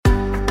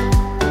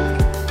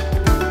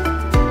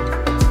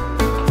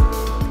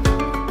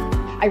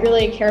I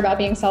really care about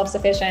being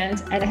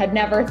self-sufficient and had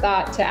never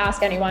thought to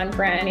ask anyone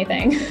for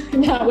anything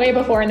way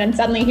before. And then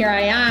suddenly here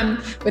I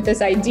am with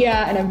this idea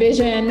and a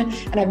vision,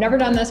 and I've never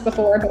done this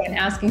before, but I'm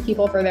asking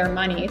people for their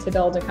money to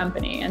build a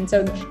company. And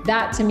so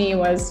that to me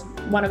was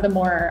one of the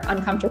more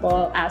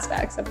uncomfortable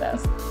aspects of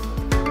this.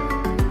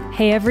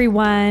 Hey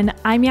everyone,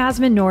 I'm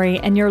Yasmin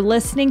Nouri, and you're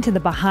listening to the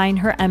Behind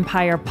Her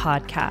Empire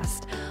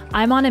podcast.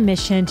 I'm on a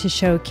mission to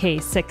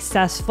showcase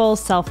successful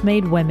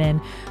self-made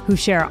women who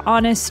share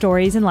honest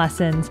stories and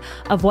lessons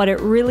of what it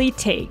really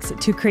takes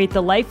to create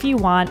the life you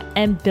want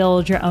and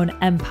build your own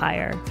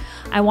empire.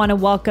 I want to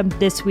welcome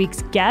this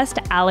week's guest,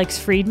 Alex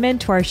Friedman,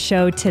 to our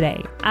show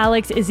today.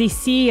 Alex is the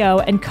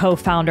CEO and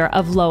co-founder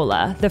of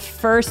Lola, the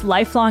first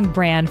lifelong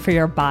brand for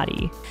your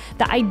body.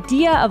 The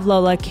idea of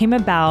Lola came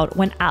about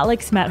when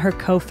Alex met her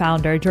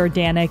co-founder,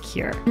 Jordana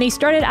Kier. And they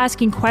started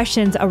asking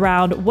questions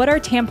around what are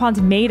tampons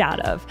made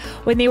out of.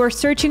 When they were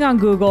searching on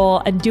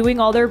Google and doing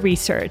all their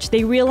research,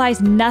 they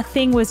realized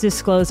nothing was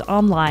disclosed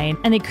online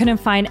and they couldn't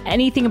find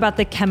anything about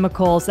the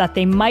chemicals that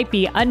they might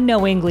be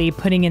unknowingly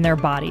putting in their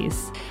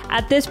bodies.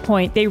 At this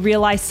point, they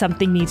realized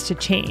something needs to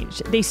change.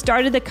 They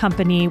started the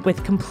company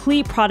with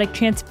complete product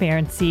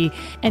transparency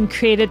and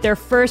created their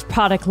first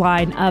product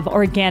line of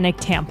organic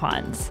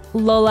tampons.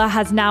 Lola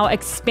has now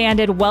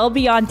expanded well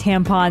beyond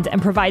tampons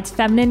and provides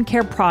feminine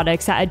care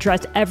products that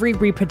address every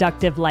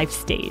reproductive life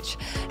stage.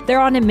 They're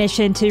on a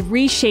mission to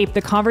reshape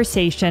the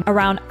conversation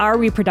around our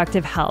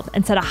reproductive health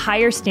and set a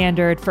higher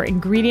standard for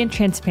ingredient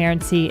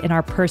transparency in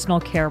our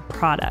personal care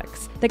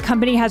products. The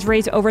company has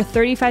raised over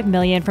 $35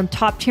 million from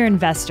top-tier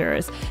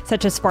investors,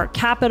 such as Spark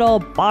Capital,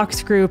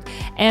 Box Group,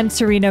 and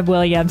Serena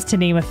Williams, to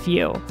name a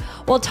few.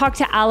 We'll talk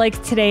to Alex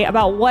today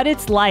about what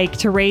it's like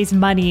to raise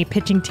money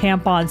pitching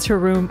tampons to a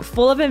room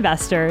full of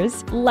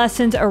investors,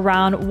 lessons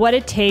around what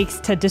it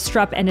takes to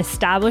disrupt an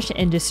established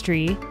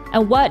industry,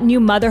 and what new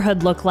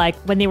motherhood looked like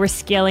when they were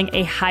scaling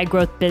a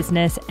high-growth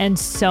business, and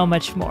so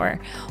much more.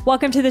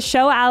 Welcome to the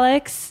show,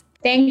 Alex.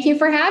 Thank you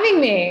for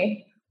having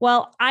me.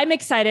 Well, I'm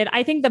excited.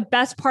 I think the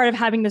best part of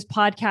having this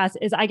podcast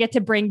is I get to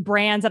bring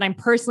brands that I'm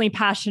personally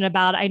passionate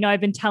about. I know I've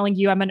been telling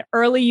you I'm an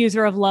early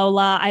user of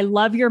Lola. I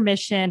love your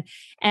mission,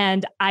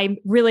 and I'm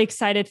really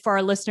excited for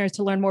our listeners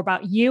to learn more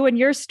about you and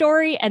your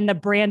story and the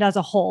brand as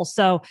a whole.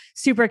 So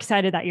super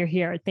excited that you're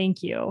here.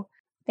 Thank you.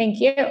 Thank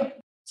you.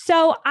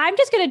 So I'm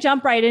just going to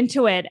jump right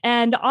into it.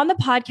 And on the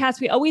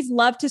podcast, we always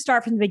love to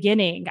start from the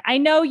beginning. I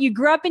know you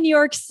grew up in New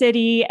York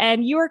City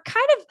and you were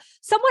kind of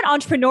somewhat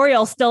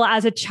entrepreneurial still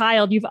as a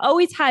child. You've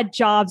always had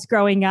jobs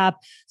growing up.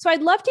 So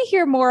I'd love to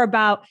hear more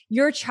about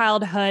your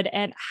childhood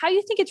and how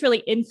you think it's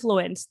really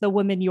influenced the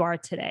woman you are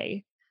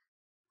today.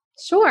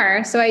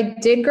 Sure. So I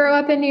did grow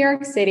up in New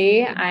York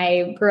City.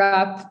 I grew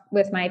up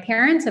with my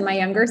parents and my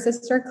younger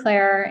sister,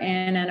 Claire,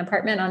 in an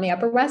apartment on the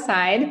Upper West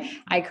Side.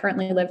 I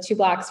currently live 2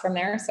 blocks from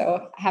there,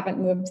 so I haven't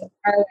moved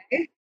far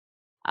away.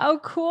 Oh,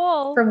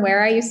 cool. From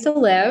where I used to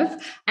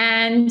live.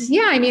 And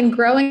yeah, I mean,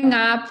 growing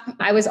up,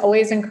 I was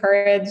always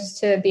encouraged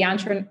to be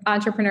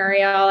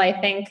entrepreneurial. I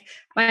think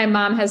my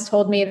mom has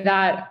told me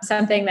that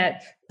something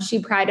that she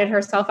prided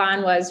herself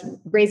on was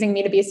raising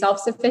me to be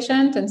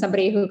self-sufficient and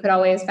somebody who could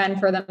always fend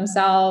for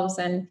themselves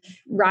and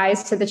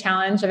rise to the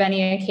challenge of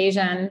any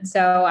occasion.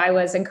 So I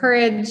was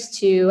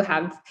encouraged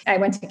I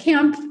went to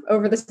camp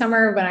over the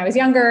summer when I was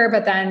younger,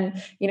 but then,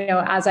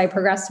 as I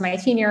progressed to my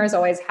teen years,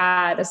 always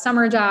had a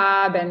summer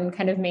job and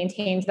kind of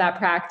maintained that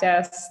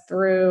practice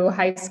through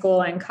high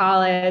school and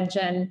college,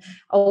 and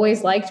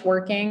always liked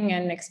working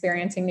and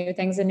experiencing new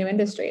things in new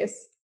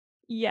industries.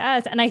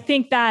 Yes. And I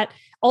think that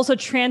also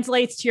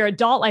translates to your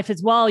adult life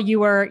as well.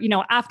 You were,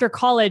 after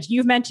college,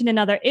 you've mentioned in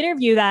another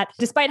interview that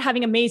despite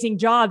having amazing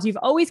jobs, you've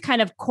always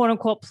kind of quote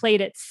unquote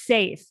played it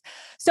safe.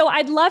 So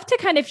I'd love to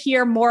kind of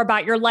hear more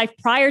about your life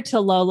prior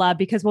to Lola,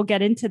 because we'll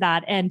get into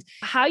that and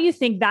how you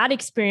think that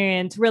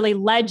experience really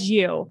led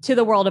you to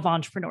the world of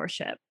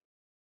entrepreneurship.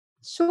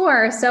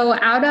 Sure. So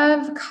out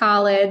of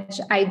college,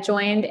 I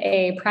joined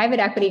a private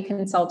equity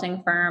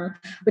consulting firm,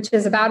 which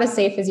is about as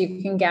safe as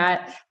you can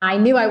get. I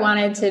knew I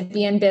wanted to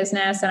be in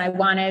business and I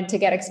wanted to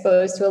get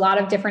exposed to a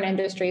lot of different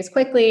industries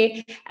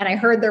quickly. And I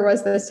heard there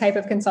was this type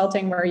of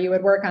consulting where you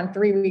would work on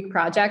 3-week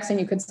projects and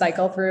you could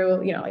cycle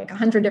through, like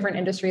 100 different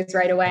industries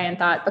right away, and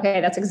thought, okay,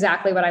 that's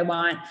exactly what I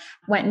want.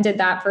 Went and did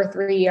that for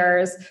 3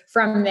 years.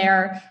 From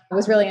there, I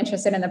was really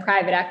interested in the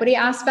private equity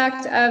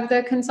aspect of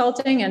the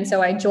consulting. And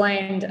so I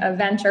joined a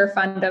venture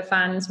fund of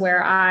funds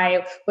where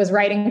I was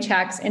writing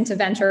checks into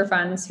venture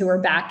funds who were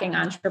backing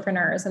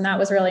entrepreneurs. And that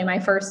was really my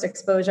first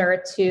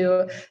exposure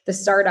to the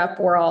startup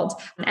world.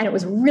 And it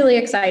was really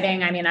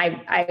exciting. I mean,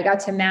 I got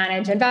to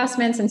manage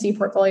investments and see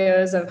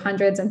portfolios of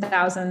hundreds and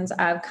thousands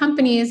of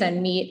companies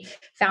and meet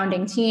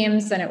founding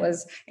teams. And it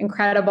was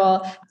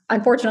incredible.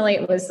 Unfortunately,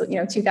 it was,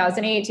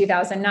 2008,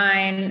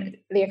 2009,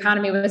 the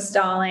economy was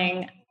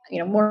stalling.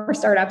 more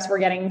startups were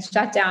getting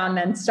shut down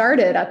than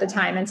started at the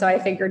time. And so I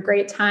figured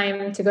great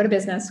time to go to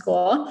business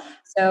school.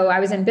 So I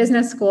was in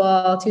business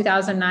school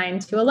 2009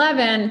 to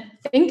 11,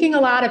 thinking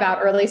a lot about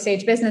early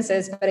stage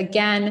businesses, but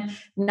again,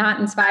 not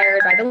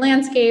inspired by the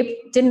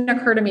landscape. Didn't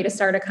occur to me to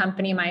start a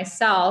company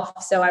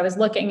myself. So I was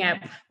looking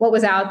at what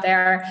was out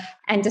there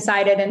and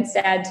decided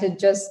instead to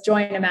just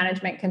join a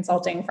management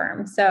consulting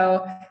firm.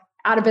 So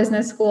out of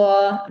business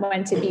school,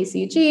 went to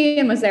BCG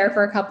and was there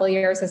for a couple of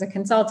years as a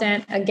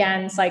consultant,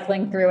 again,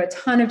 cycling through a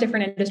ton of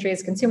different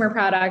industries, consumer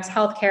products,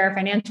 healthcare,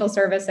 financial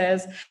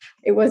services.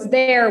 It was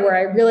there where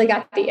I really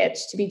got the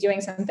itch to be doing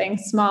something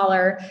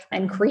smaller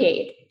and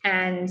create.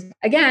 And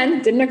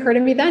again, didn't occur to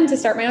me then to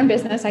start my own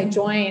business. I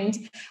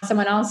joined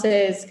someone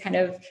else's kind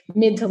of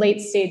mid to late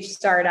stage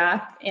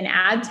startup in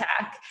ad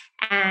tech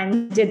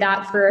and did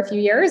that for a few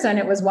years. And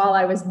it was while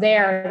I was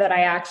there that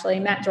I actually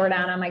met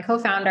Jordana, my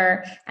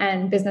co-founder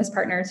and business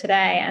partner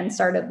today, and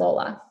started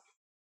Lola.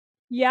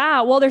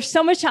 Yeah, well, there's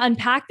so much to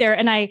unpack there.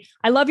 And I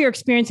love your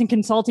experience in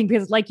consulting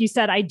because like you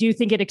said, I do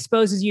think it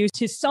exposes you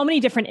to so many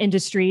different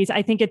industries.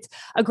 I think it's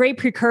a great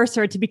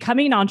precursor to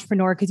becoming an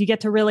entrepreneur because you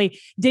get to really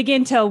dig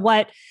into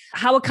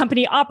how a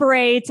company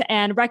operates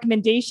and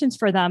recommendations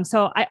for them.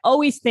 So I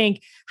always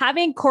think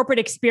having corporate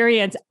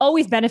experience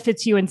always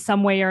benefits you in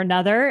some way or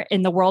another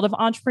in the world of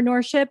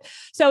entrepreneurship.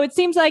 So it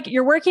seems like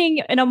you're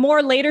working in a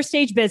more later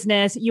stage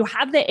business. You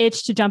have the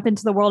itch to jump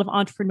into the world of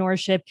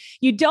entrepreneurship.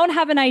 You don't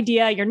have an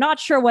idea. You're not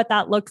sure what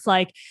that looks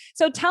like.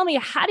 So tell me,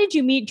 how did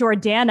you meet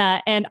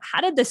Jordana and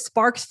how did the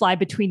sparks fly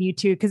between you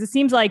two? Because it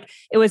seems like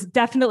it was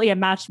definitely a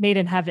match made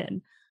in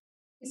heaven.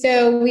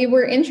 So we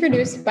were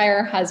introduced by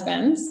our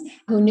husbands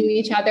who knew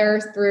each other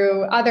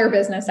through other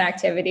business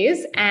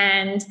activities.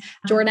 And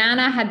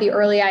Jordana had the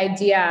early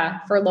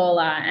idea for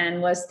Lola and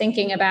was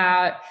thinking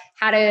about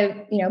how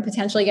to,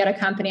 potentially get a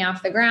company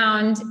off the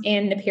ground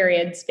in the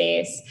period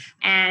space.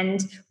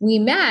 And we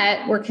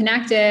met, were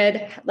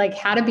connected,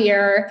 had a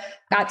beer,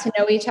 got to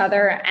know each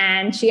other.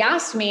 And she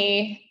asked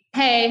me,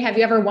 hey, have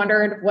you ever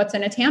wondered what's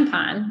in a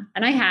tampon?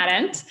 And I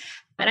hadn't.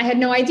 And I had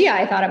no idea.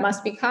 I thought it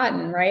must be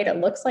cotton, right?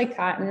 It looks like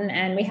cotton.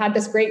 And we had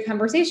this great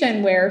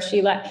conversation where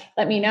she let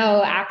me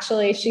know,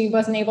 actually, she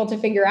wasn't able to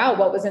figure out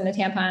what was in the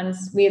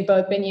tampons we had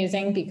both been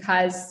using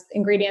because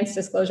ingredients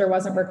disclosure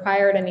wasn't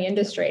required in the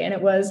industry. And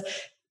it was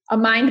a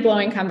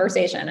mind-blowing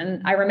conversation.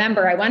 And I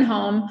remember I went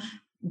home,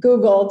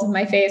 Googled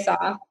my face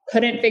off,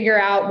 couldn't figure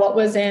out what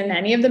was in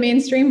any of the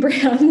mainstream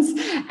brands.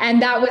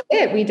 And that was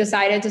it. We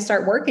decided to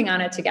start working on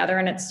it together.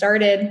 And it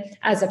started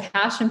as a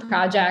passion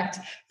project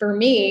for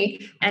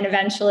me. And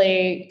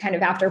eventually, kind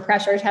of after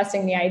pressure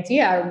testing the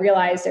idea, I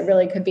realized it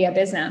really could be a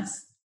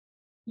business.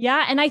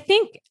 Yeah. And I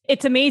think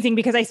it's amazing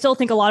because I still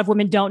think a lot of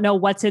women don't know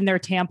what's in their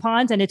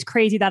tampons. And it's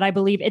crazy that I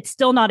believe it's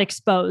still not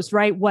exposed,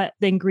 right? What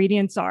the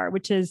ingredients are,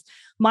 which is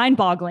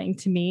mind-boggling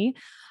to me.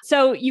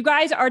 So you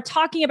guys are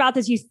talking about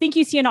this. You think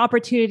you see an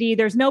opportunity.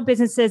 There's no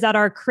businesses that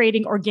are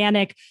creating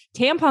organic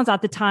tampons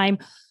at the time.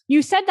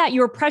 You said that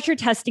you were pressure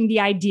testing the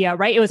idea,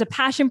 right? It was a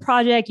passion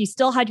project. You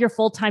still had your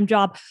full-time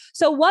job.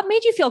 So what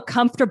made you feel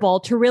comfortable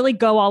to really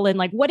go all in?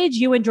 What did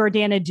you and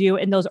Jordana do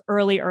in those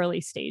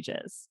early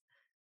stages?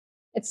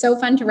 It's so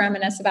fun to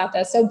reminisce about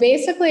this. So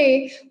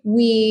basically,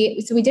 we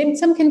did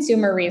some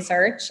consumer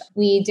research.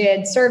 We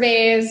did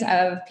surveys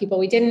of people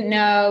we didn't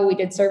know. We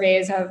did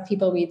surveys of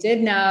people we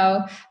did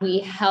know. We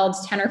held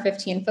 10 or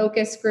 15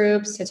 focus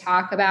groups to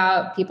talk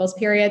about people's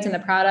periods and the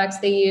products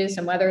they used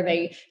and whether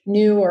they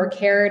knew or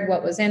cared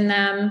what was in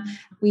them.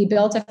 We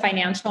built a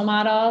financial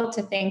model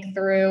to think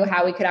through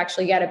how we could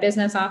actually get a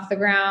business off the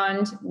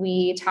ground.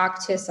 We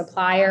talked to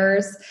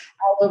suppliers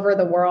all over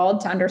the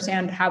world to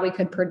understand how we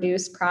could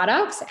produce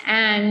products.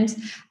 And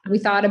we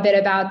thought a bit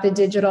about the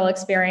digital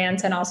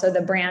experience and also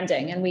the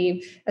branding. And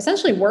we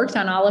essentially worked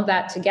on all of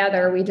that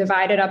together. We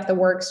divided up the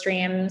work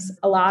streams.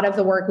 A lot of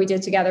the work we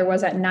did together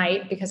was at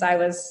night because I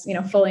was,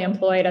 fully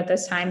employed at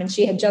this time. And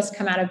she had just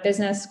come out of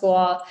business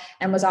school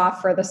and was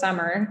off for the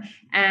summer.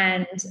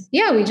 And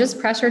we just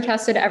pressure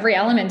tested every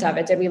element of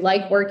it. Did we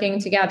like working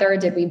together?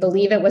 Did we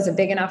believe it was a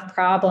big enough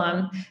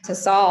problem to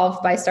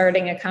solve by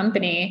starting a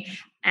company?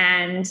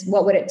 And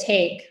what would it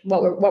take?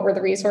 What were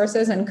the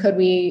resources? And could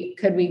we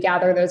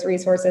gather those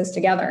resources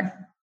together?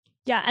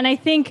 Yeah. And I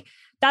think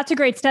that's a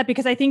great step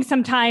because I think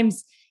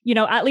sometimes,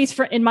 at least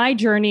in my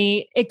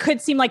journey, it could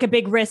seem like a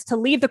big risk to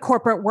leave the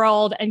corporate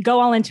world and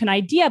go all into an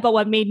idea. But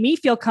what made me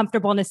feel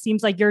comfortable, and it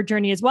seems like your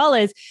journey as well,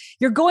 is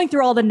you're going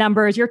through all the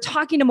numbers, you're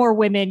talking to more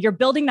women, you're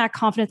building that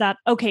confidence that,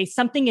 okay,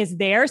 something is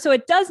there. So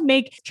it does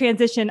make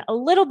transition a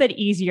little bit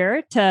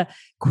easier to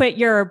quit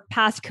your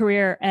past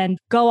career and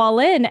go all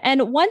in.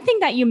 And one thing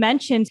that you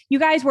mentioned, you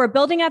guys were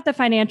building out the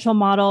financial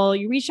model.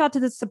 You reached out to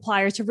the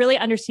suppliers to really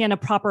understand a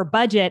proper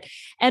budget.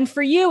 And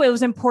for you, it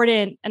was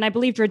important, and I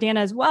believe Jordana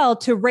as well,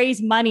 to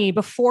raise money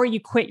before you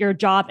quit your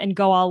job and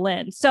go all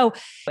in. So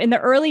in the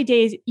early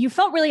days, you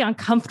felt really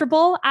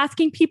uncomfortable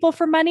asking people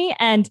for money.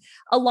 And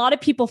a lot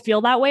of people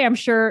feel that way. I'm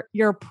sure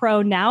you're a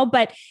pro now,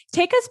 but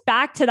take us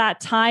back to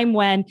that time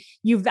when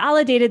you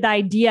validated the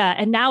idea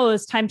and now it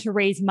was time to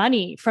raise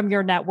money from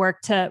your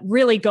network to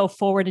really go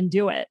forward and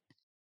do it.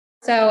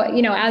 So,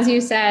 as you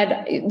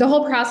said, the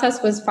whole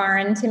process was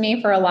foreign to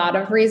me for a lot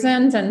of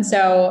reasons. And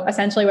so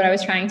essentially what I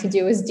was trying to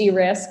do was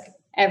de-risk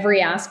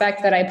every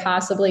aspect that I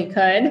possibly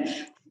could.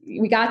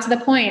 We got to the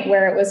point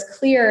where it was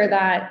clear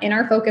that in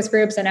our focus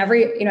groups and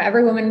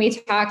every woman we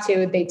talked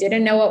to, they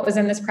didn't know what was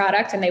in this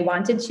product and they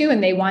wanted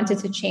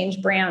to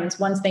change brands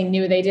once they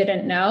knew they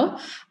didn't know.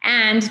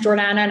 And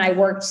Jordana and I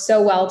worked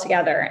so well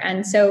together.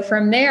 And so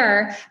from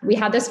there, we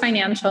had this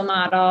financial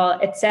model.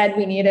 It said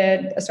we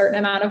needed a certain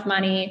amount of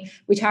money.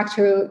 We talked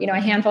to, a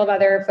handful of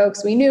other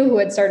folks we knew who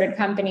had started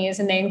companies,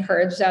 and they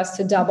encouraged us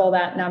to double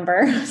that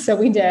number. So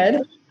we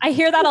did. I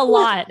hear that a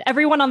lot.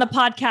 Everyone on the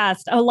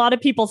podcast, a lot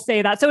of people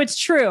say that. So it's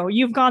true.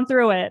 You've gone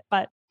through it,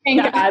 but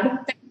Thank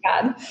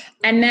God.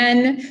 And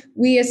then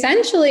we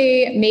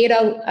essentially made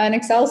an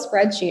Excel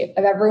spreadsheet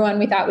of everyone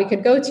we thought we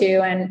could go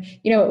to. And,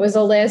 it was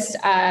a list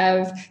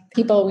of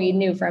people we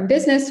knew from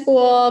business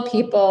school,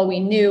 people we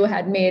knew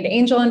had made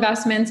angel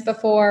investments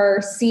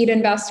before, seed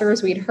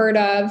investors we'd heard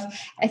of.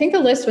 I think the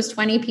list was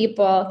 20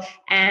 people.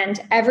 And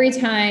every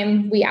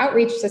time we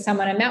outreached to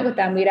someone and met with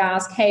them, we'd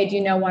ask, hey, do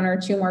you know one or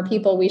two more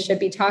people we should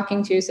be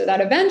talking to? So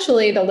that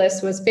eventually the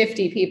list was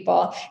 50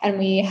 people. And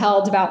we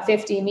held about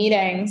 50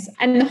 meetings.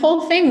 And the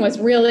whole thing was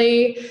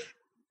really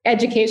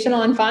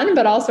educational and fun,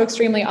 but also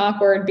extremely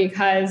awkward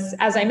because,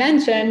 as I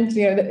mentioned,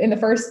 in the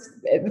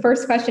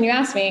first question you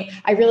asked me,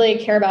 I really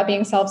care about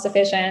being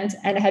self-sufficient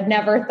and had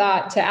never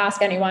thought to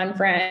ask anyone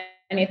for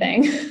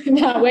anything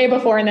that way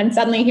before. And then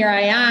suddenly here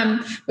I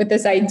am with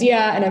this idea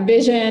and a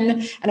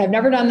vision, and I've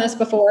never done this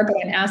before, but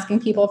I'm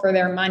asking people for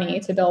their money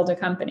to build a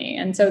company.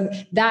 And so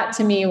that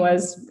to me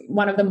was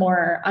one of the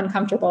more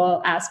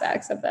uncomfortable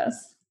aspects of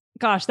this.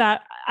 Gosh,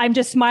 that I'm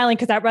just smiling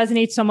because that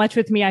resonates so much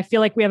with me. I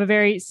feel like we have a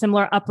very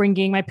similar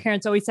upbringing. My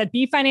parents always said,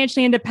 be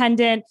financially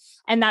independent.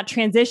 And that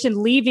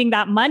transition, leaving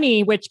that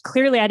money, which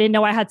clearly I didn't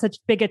know I had such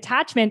big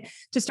attachment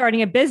to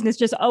starting a business,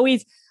 just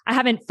always, I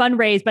haven't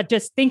fundraised, but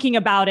just thinking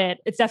about it,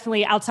 it's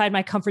definitely outside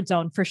my comfort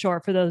zone for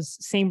sure, for those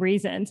same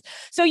reasons.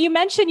 So you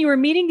mentioned you were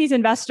meeting these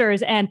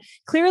investors and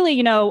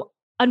clearly,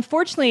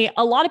 unfortunately,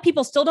 a lot of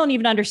people still don't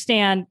even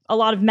understand, a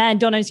lot of men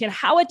don't understand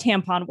how a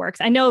tampon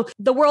works. I know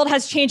the world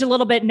has changed a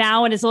little bit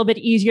now and it's a little bit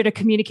easier to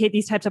communicate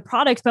these types of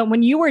products. But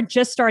when you were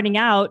just starting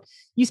out,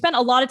 you spent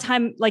a lot of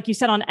time, like you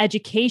said, on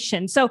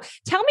education. So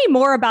tell me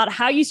more about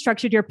how you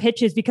structured your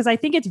pitches, because I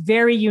think it's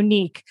very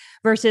unique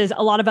versus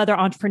a lot of other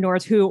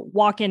entrepreneurs who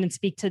walk in and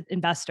speak to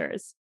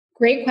investors.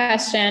 Great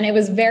question. It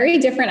was very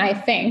different, I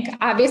think.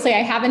 Obviously,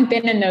 I haven't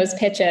been in those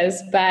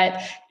pitches, but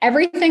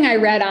everything I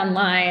read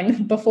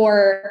online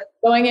before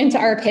going into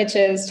our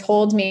pitches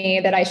told me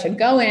that I should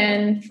go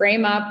in,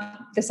 frame up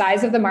the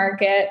size of the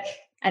market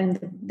and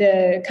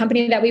the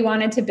company that we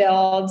wanted to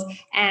build,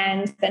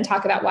 and then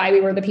talk about why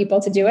we were the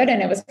people to do it.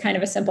 And it was kind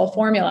of a simple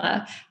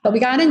formula. But we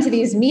got into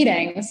these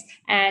meetings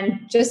and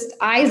just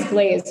eyes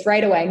glazed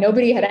right away.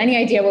 Nobody had any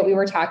idea what we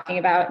were talking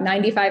about.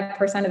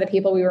 95% of the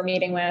people we were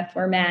meeting with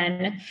were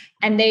men,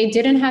 and they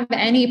didn't have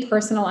any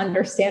personal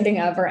understanding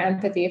of or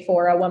empathy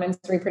for a woman's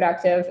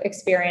reproductive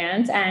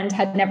experience and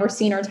had never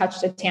seen or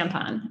touched a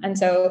tampon. And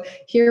so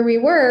here we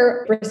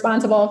were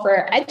responsible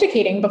for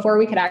educating before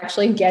we could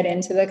actually get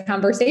into the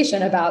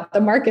conversation about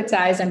the market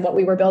size and what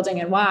we were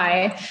building and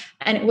why.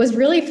 And it was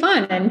really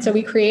fun. And so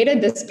we created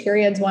this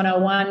Periods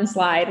 101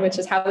 slide, which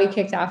is how we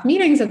kicked off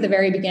meetings at the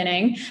very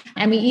beginning.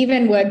 And we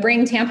even would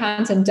bring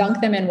tampons and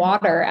dunk them in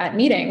water at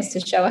meetings to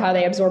show how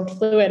they absorbed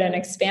fluid and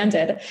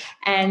expanded.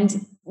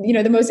 And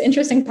the most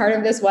interesting part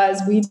of this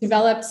was we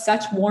developed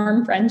such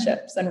warm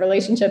friendships and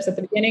relationships at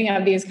the beginning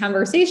of these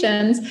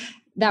conversations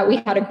that we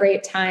had a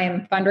great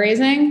time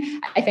fundraising.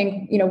 I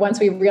think, once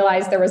we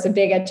realized there was a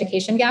big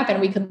education gap and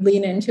we could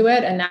lean into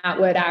it and that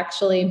would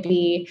actually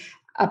be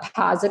a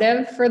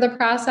positive for the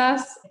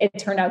process, it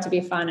turned out to be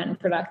fun and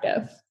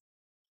productive.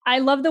 I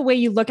love the way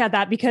you look at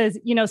that because,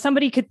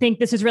 somebody could think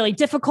this is really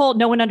difficult.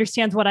 No one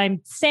understands what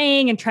I'm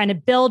saying and trying to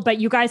build, but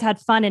you guys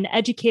had fun and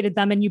educated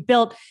them and you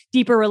built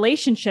deeper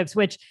relationships,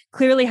 which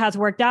clearly has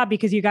worked out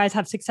because you guys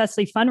have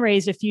successfully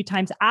fundraised a few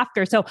times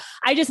after. So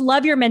I just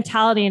love your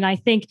mentality. And I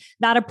think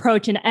that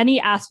approach in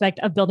any aspect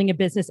of building a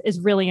business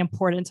is really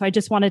important. So I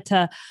just wanted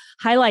to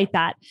highlight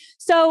that.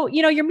 So,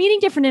 you're meeting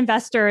different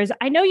investors.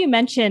 I know you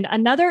mentioned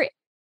another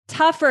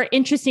tough or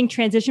interesting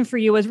transition for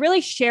you was really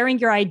sharing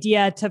your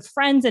idea to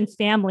friends and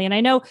family. And I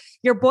know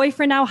your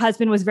boyfriend, now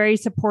husband, was very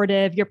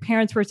supportive. Your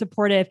parents were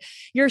supportive.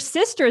 Your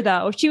sister,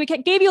 though, she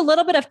gave you a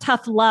little bit of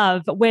tough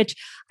love, which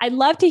I'd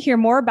love to hear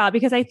more about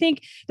because I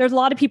think there's a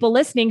lot of people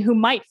listening who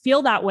might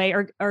feel that way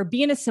or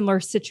be in a similar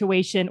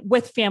situation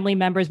with family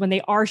members when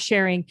they are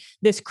sharing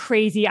this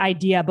crazy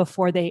idea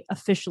before they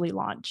officially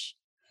launch.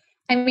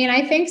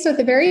 I think so. At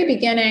the very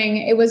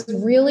beginning, it was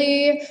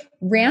really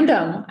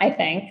random, I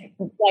think.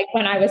 Like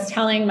when I was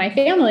telling my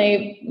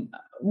family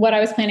what I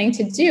was planning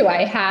to do.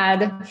 I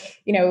had,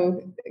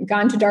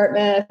 gone to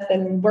Dartmouth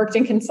and worked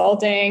in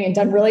consulting and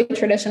done really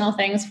traditional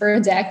things for a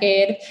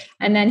decade.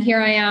 And then here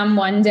I am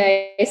one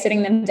day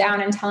sitting them down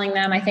and telling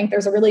them, I think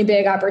there's a really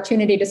big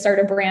opportunity to start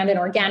a brand in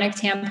organic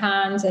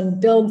tampons and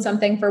build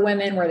something for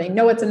women where they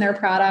know what's in their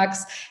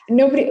products. And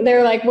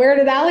they're like, where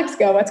did Alex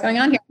go? What's going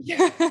on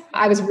here?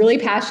 I was really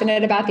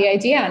passionate about the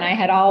idea, and I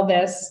had all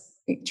this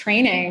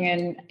training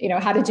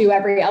and how to do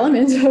every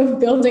element of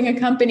building a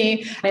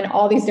company in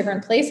all these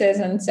different places.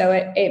 And so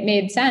it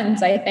made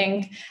sense. I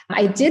think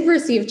I did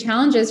receive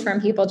challenges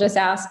from people just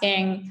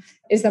asking,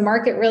 is the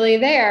market really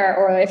there?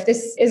 Or if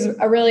this is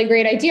a really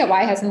great idea,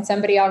 why hasn't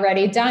somebody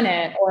already done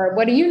it? Or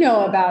what do you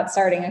know about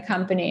starting a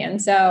company? And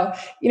so,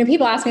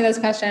 people ask me those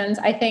questions.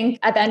 I think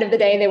at the end of the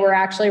day, they were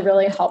actually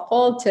really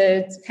helpful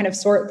to kind of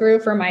sort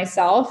through for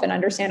myself and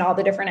understand all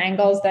the different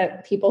angles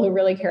that people who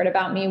really cared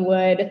about me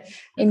would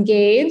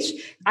engage.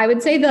 I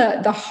would say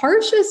the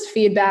harshest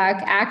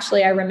feedback,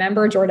 actually, I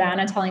remember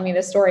Jordana telling me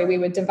this story. We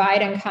would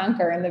divide and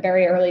conquer in the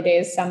very early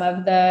days, some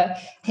of the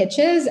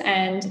pitches.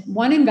 And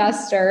one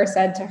investor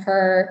said to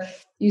her,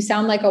 you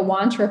sound like a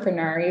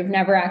wantrepreneur. You've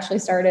never actually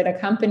started a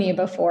company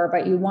before,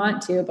 but you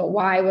want to, but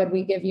why would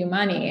we give you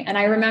money? And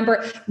I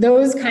remember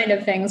those kind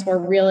of things were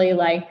really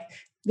like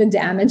the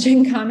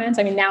damaging comments.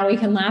 I mean, now we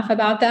can laugh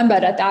about them,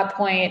 but at that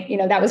point,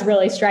 that was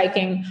really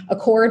striking a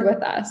chord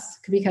with us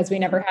because we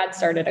never had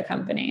started a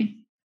company.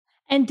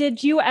 And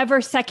did you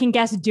ever second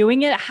guess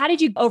doing it? How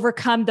did you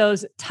overcome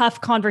those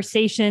tough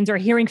conversations or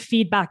hearing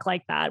feedback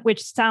like that,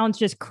 which sounds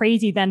just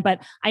crazy then,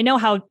 but I know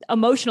how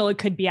emotional it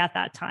could be at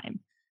that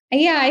time.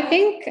 Yeah, I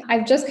think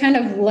I've just kind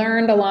of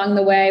learned along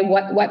the way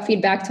what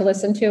feedback to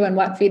listen to and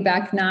what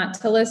feedback not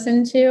to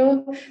listen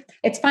to.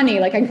 It's funny,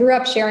 like I grew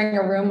up sharing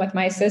a room with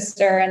my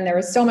sister and there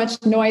was so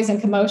much noise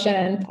and commotion,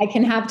 and I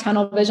can have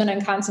tunnel vision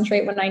and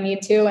concentrate when I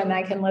need to, and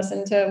I can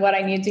listen to what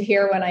I need to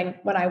hear when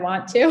I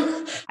want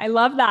to. I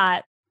love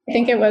that. I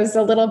think it was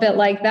a little bit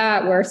like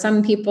that, where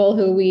some people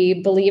who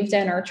we believed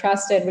in or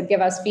trusted would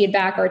give us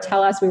feedback or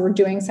tell us we were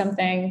doing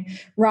something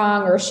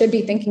wrong or should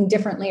be thinking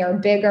differently or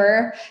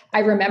bigger. I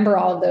remember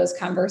all of those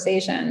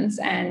conversations,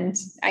 and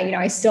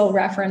I still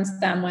reference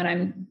them when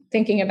I'm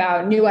thinking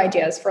about new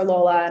ideas for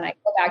Lola, and I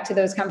go back to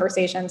those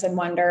conversations and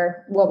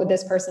wonder, what would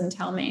this person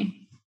tell me?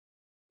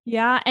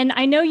 Yeah. And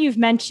I know you've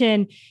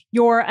mentioned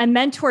you're a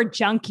mentor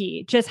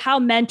junkie, just how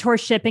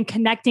mentorship and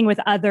connecting with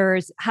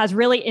others has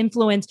really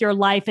influenced your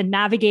life and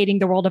navigating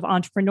the world of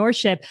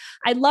entrepreneurship.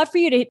 I'd love for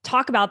you to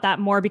talk about that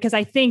more, because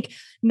I think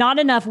not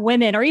enough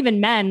women or even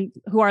men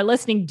who are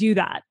listening do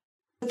that.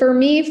 For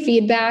me,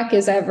 feedback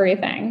is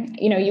everything.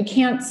 You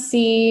can't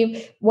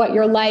see what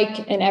you're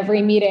like in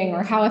every meeting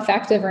or how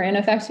effective or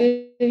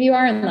ineffective you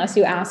are unless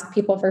you ask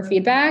people for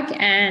feedback.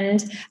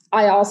 And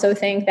I also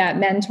think that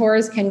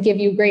mentors can give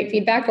you great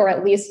feedback, or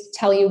at least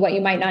tell you what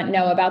you might not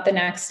know about the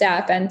next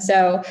step. And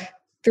so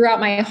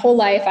throughout my whole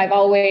life, I've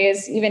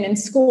always, even in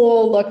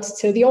school, looked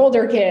to the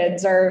older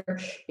kids, or,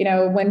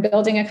 when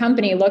building a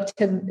company, looked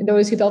to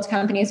those who built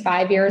companies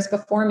 5 years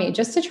before me,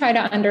 just to try to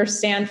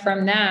understand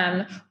from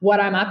them what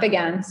I'm up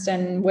against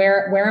and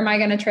where am I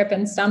going to trip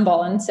and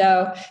stumble. And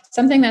so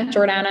something that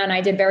Jordana and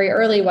I did very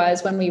early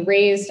was, when we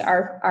raised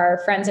our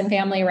friends and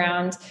family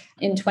round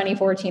in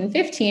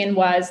 2014-15,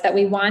 was that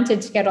we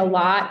wanted to get a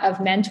lot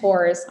of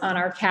mentors on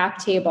our cap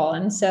table.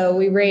 And so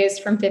we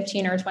raised from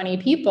 15 or 20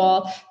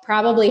 people.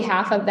 Probably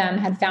half of them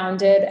had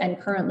founded and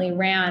currently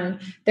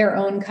ran their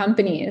own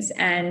companies.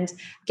 And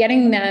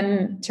getting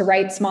them to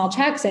write small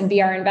checks and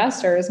be our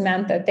investors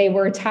meant that they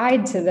were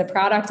tied to the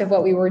product of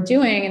what we were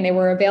doing, and they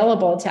were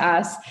available to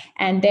us.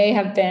 And they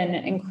have been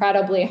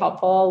incredibly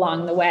helpful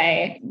along the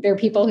way. They're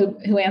people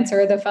who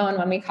answer the phone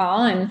when we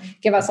call and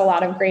give us a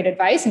lot of great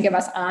advice and give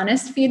us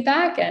honest feedback.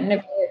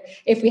 And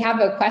if we have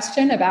a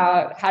question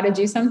about how to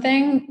do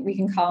something, we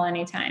can call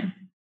anytime.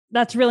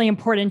 That's really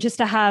important, just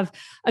to have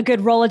a good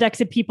Rolodex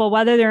of people,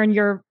 whether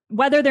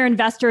they're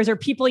investors or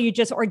people you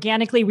just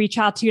organically reach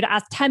out to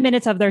ask 10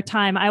 minutes of their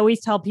time. I always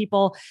tell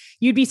people,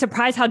 you'd be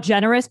surprised how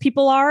generous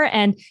people are,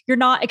 and you're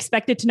not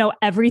expected to know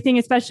everything,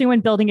 especially when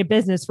building a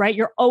business, right?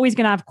 You're always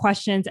going to have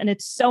questions, and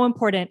it's so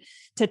important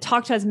to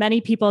talk to as many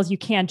people as you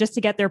can just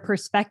to get their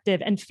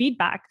perspective and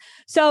feedback.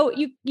 So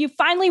you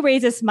finally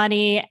raise this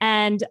money.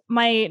 And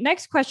my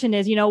next question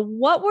is,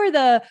 what were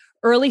the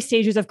early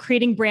stages of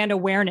creating brand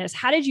awareness?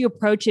 How did you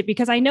approach it?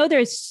 Because I know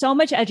there's so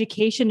much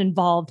education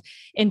involved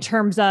in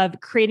terms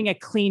of creating a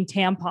clean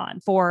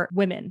tampon for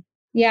women.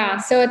 Yeah.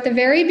 So at the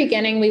very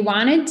beginning, we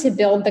wanted to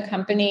build the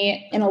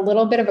company in a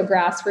little bit of a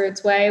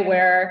grassroots way,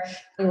 where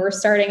we were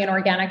starting an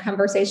organic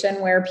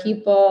conversation where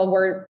people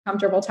were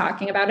comfortable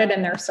talking about it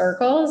in their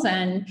circles.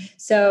 And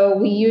so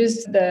we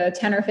used the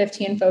 10 or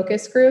 15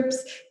 focus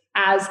groups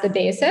as the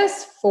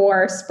basis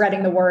for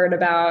spreading the word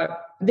about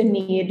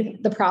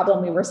the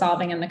problem we were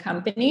solving in the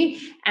company.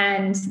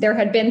 And there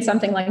had been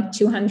something like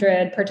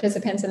 200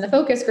 participants in the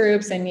focus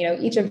groups, and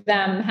each of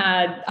them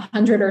had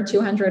 100 or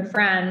 200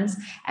 friends.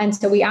 And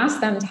so we asked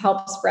them to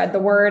help spread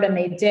the word, and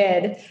they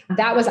did.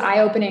 That was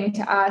eye-opening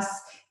to us,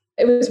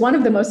 it was one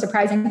of the most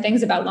surprising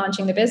things about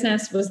launching the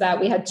business was that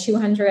we had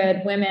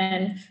 200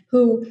 women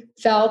who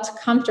felt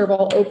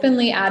comfortable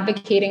openly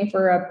advocating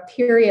for a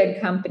period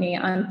company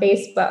on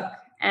Facebook.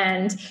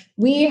 And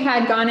we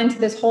had gone into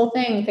this whole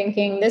thing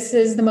thinking this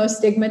is the most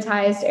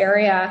stigmatized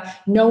area.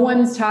 No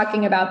one's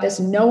talking about this.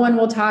 No one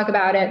will talk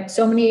about it.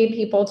 So many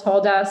people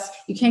told us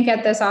you can't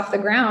get this off the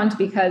ground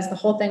because the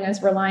whole thing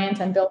is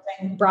reliant on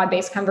building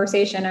broad-based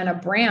conversation and a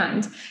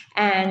brand.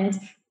 And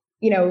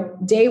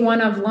day one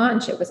of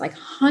launch, it was like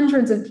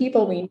hundreds of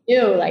people we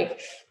knew,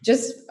 like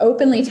just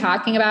openly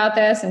talking about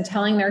this and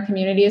telling their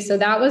communities. So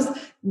that was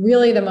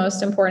really the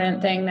most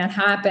important thing that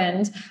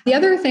happened. The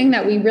other thing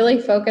that we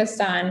really focused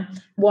on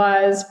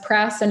was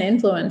press and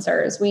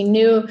influencers. We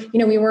knew,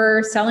 we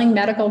were selling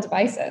medical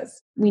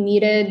devices. We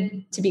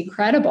needed to be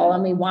credible,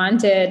 and we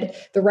wanted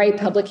the right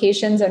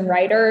publications and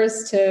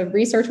writers to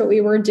research what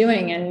we were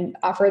doing and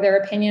offer their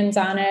opinions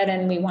on it.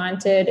 And we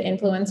wanted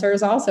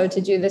influencers also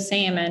to do the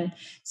same. And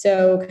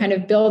so kind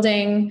of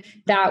building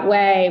that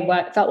way,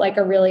 what felt like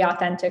a really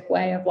authentic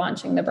way of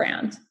launching the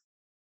brand.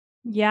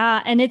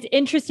 Yeah. And it's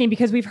interesting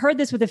because we've heard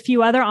this with a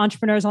few other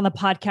entrepreneurs on the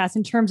podcast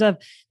in terms of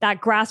that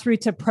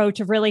grassroots approach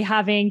of really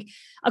having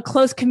a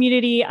close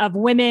community of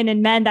women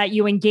and men that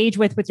you engage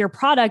with your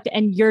product.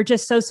 And you're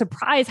just so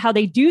surprised how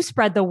they do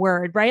spread the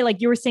word, right?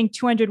 Like you were saying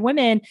 200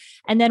 women.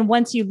 And then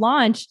once you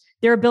launch,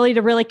 their ability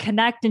to really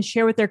connect and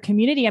share with their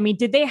community. I mean,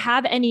 did they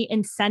have any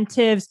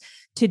incentives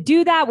to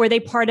do that? Were they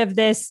part of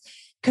this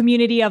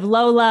community of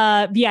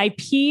Lola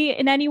VIP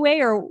in any way?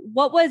 Or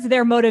what was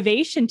their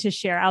motivation to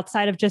share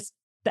outside of just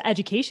the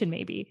education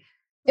maybe?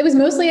 It was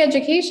mostly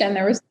education.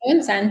 There was no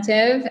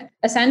incentive.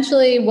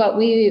 Essentially, what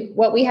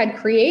we had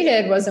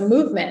created was a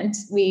movement.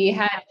 We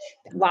had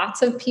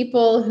lots of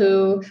people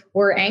who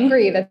were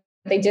angry that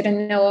they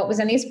didn't know what was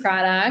in these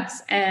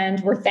products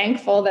and were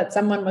thankful that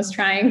someone was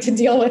trying to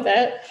deal with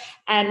it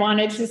and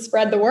wanted to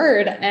spread the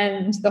word.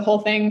 And the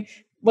whole thing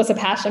was a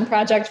passion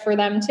project for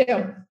them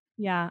too.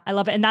 Yeah, I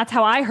love it. And that's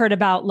how I heard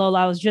about Lola.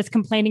 I was just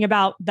complaining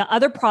about the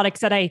other products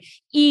that I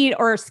eat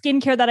or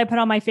skincare that I put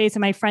on my face.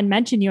 And my friend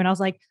mentioned you. And I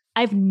was like,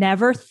 I've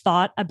never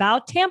thought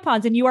about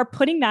tampons. And you are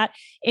putting that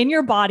in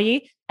your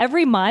body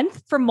every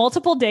month for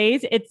multiple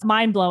days. It's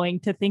mind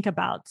blowing to think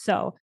about.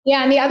 So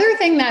yeah. And the other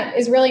thing that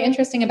is really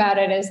interesting about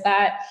it is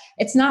that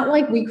it's not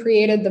like we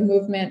created the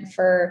movement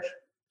for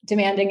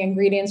demanding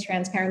ingredients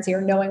transparency or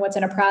knowing what's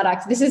in a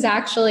product. This is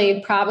actually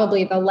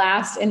probably the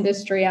last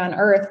industry on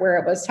earth where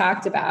it was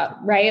talked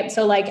about, right?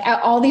 So like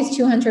all these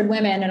 200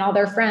 women and all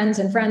their friends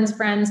and friends'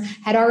 friends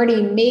had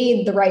already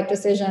made the right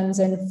decisions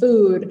in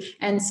food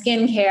and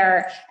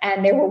skincare,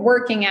 and they were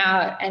working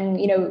out. And,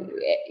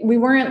 we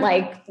weren't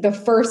like the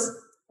first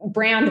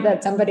brand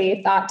that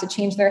somebody thought to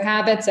change their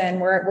habits.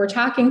 And we're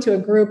talking to a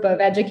group of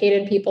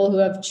educated people who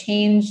have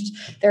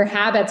changed their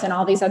habits in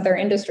all these other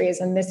industries.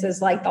 And this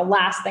is like the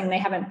last thing they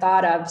haven't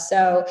thought of.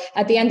 So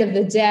at the end of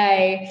the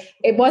day,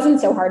 it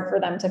wasn't so hard for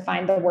them to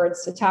find the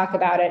words to talk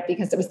about it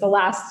because it was the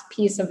last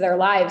piece of their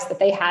lives that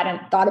they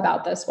hadn't thought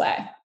about this way.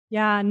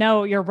 Yeah,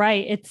 no, you're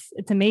right. It's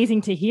amazing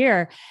to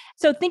hear.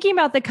 So thinking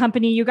about the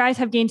company, you guys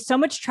have gained so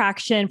much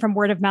traction from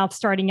word of mouth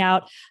starting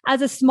out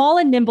as a small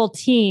and nimble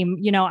team.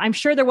 I'm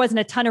sure there wasn't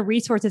a ton of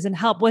resources and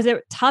help. Was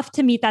it tough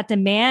to meet that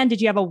demand?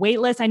 Did you have a wait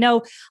list? I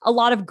know a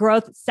lot of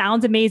growth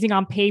sounds amazing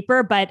on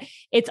paper, but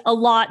it's a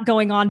lot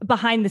going on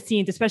behind the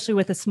scenes, especially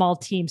with a small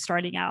team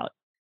starting out.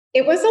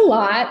 It was a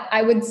lot.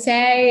 I would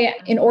say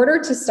in order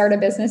to start a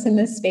business in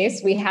this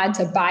space, we had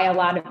to buy a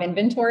lot of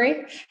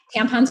inventory.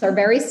 Tampons are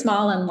very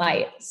small and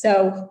light.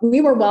 So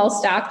we were well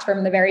stocked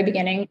from the very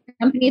beginning. The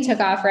company took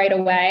off right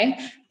away,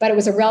 but it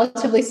was a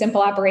relatively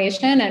simple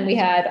operation and we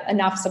had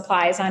enough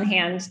supplies on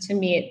hand to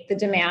meet the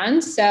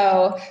demand.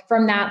 So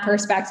from that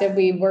perspective,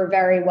 we were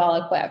very well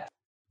equipped.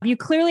 You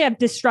clearly have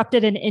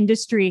disrupted an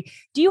industry.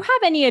 Do you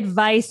have any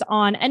advice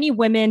on any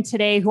women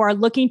today who are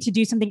looking to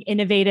do something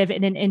innovative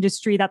in an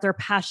industry that they're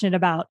passionate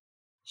about?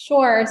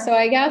 Sure. So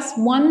I guess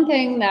one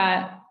thing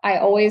that I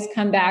always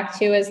come back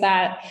to is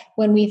that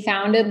when we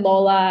founded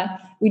Lola,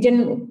 we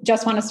didn't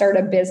just want to start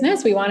a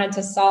business. We wanted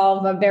to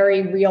solve a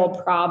very real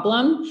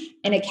problem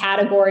in a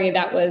category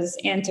that was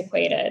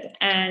antiquated.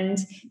 And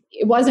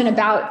it wasn't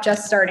about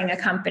just starting a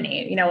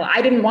company.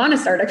 I didn't want to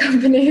start a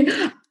company,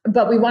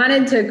 but we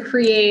wanted to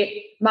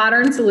create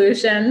modern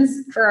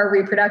solutions for our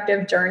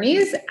reproductive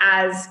journeys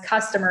as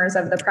customers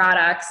of the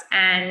products.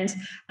 And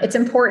it's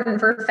important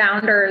for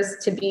founders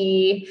to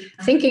be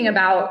thinking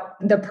about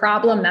the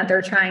problem that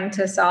they're trying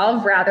to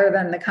solve rather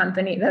than the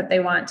company that they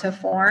want to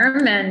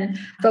form, and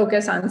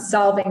focus on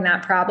solving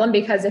that problem,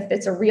 because if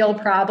it's a real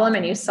problem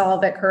and you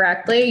solve it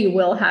correctly, you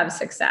will have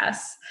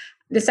success.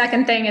 The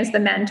second thing is the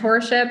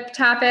mentorship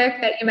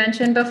topic that you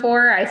mentioned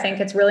before. I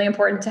think it's really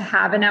important to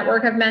have a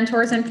network of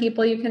mentors and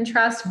people you can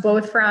trust,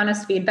 both for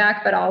honest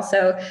feedback, but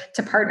also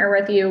to partner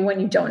with you when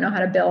you don't know how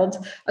to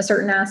build a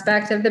certain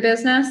aspect of the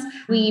business.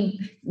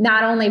 We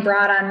not only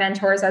brought on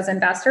mentors as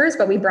investors,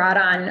 but we brought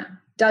on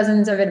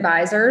dozens of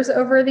advisors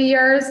over the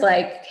years.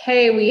 Like,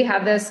 hey, we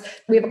have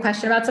a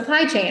question about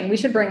supply chain. We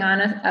should bring on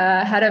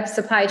a head of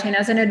supply chain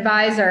as an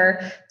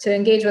advisor to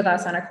engage with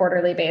us on a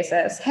quarterly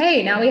basis.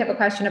 Hey, now we have a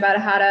question about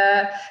how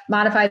to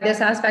modify this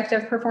aspect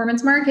of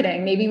performance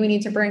marketing. Maybe we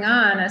need to bring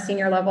on a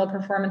senior level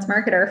performance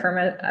marketer from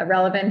a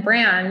relevant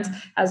brand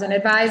as an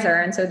advisor.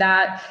 And so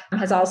that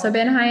has also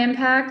been high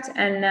impact.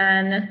 And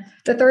then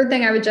the third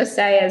thing I would just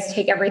say is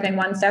take everything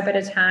one step at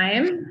a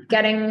time.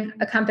 Getting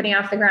a company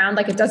off the ground,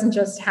 like, it doesn't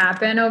just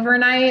happen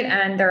overnight,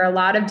 and there are a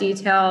lot of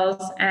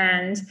details,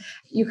 and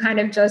you kind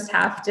of just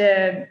have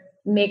to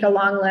make a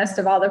long list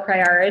of all the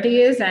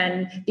priorities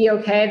and be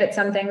okay that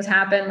some things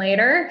happen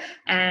later,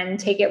 and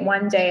take it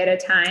one day at a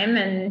time.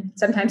 And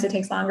sometimes it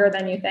takes longer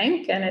than you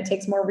think, and it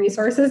takes more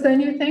resources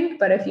than you think.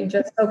 But if you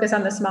just focus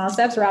on the small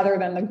steps rather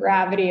than the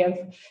gravity of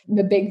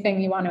the big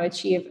thing you want to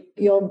achieve,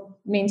 you'll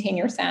maintain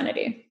your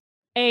sanity.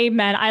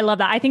 Amen. I love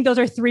that. I think those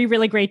are 3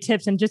 really great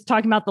tips. And just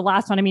talking about the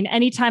last one, I mean,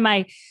 anytime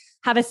I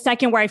have a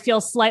second where I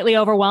feel slightly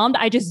overwhelmed,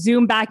 I just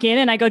zoom back in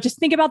and I go, just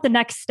think about the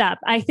next step.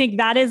 I think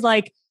that is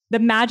like the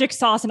magic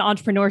sauce in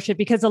entrepreneurship,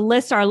 because the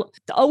lists are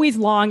always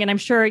long. And I'm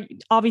sure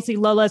obviously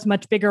Lola is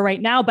much bigger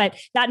right now, but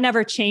that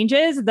never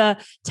changes.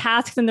 The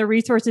tasks and the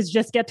resources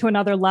just get to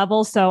another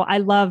level. So I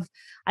love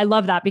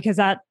that, because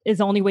that is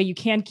the only way you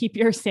can keep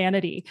your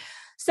sanity.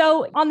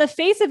 So on the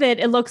face of it,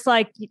 it looks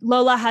like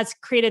Lola has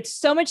created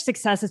so much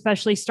success,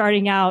 especially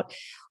starting out.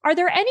 Are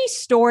there any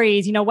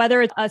stories,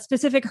 whether it's a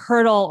specific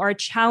hurdle or a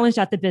challenge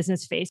that the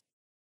business faced?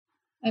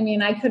 I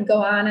mean, I could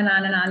go on and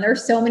on and on.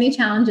 There's so many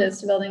challenges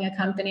to building a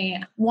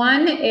company.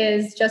 One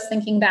is just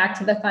thinking back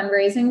to the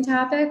fundraising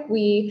topic.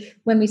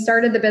 When we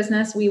started the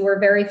business, we were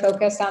very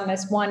focused on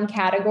this one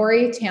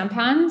category,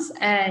 tampons,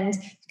 and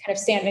kind of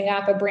standing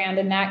up a brand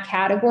in that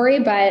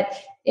category. But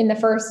in the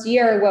first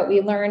year, what we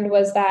learned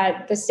was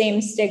that the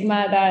same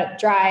stigma that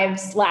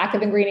drives lack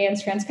of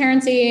ingredients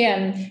transparency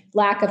and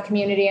lack of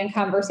community and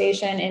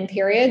conversation in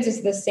periods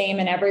is the same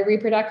in every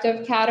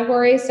reproductive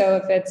category. So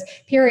if it's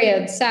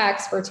periods,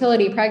 sex,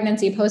 fertility,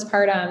 pregnancy,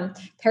 postpartum,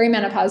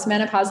 perimenopause,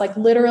 menopause, like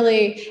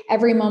literally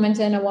every moment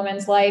in a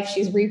woman's life,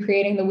 she's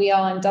recreating the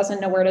wheel and doesn't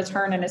know where to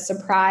turn and is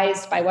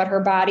surprised by what her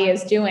body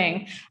is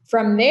doing.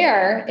 From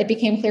there, it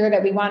became clear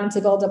that we wanted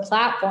to build a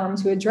platform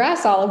to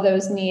address all of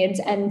those needs.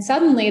 And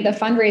suddenly the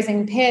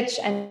fundraising pitch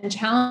and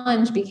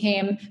challenge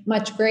became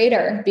much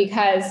greater,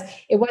 because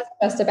it wasn't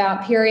just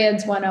about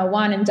periods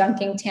 101 and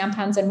dunking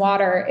tampons in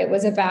water. It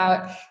was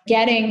about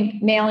getting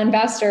male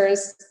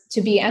investors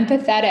to be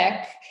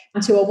empathetic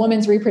to a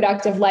woman's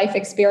reproductive life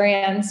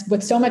experience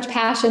with so much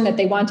passion that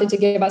they wanted to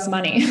give us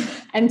money.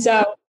 And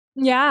so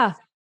yeah,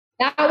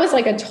 that was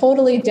like a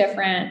totally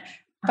different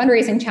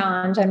fundraising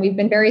challenge. And we've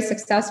been very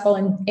successful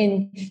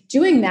in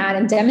doing that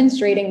and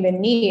demonstrating the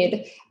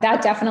need.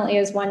 That definitely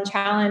is one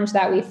challenge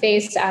that we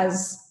faced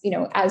as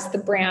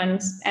the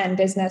brand and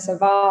business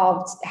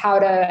evolved, how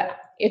to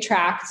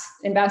attract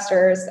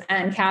investors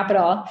and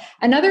capital.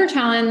 Another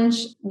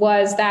challenge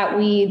was that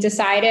we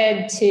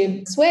decided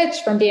to switch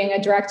from being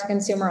a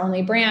direct-to-consumer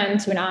only brand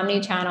to an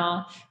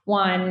omni-channel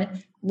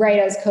one right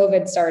as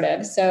COVID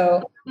started.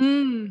 So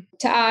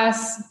to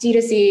us,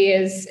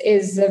 D2C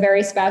is a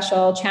very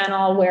special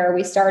channel where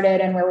we started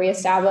and where we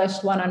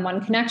established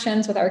one-on-one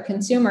connections with our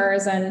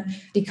consumers. And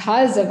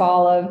because of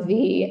all of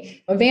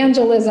the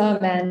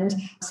evangelism and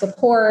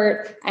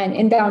support and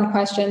inbound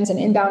questions and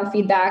inbound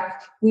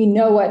feedback, we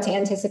know what to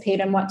anticipate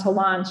and what to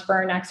launch for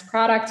our next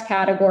product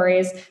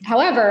categories.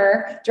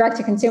 However,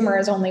 direct-to-consumer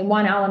is only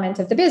one element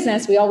of the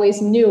business. We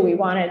always knew we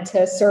wanted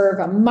to serve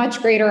a much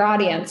greater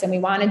audience, and we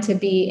wanted to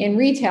be in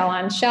retail,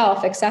 on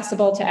shelf,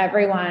 accessible to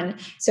everyone.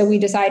 So we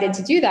decided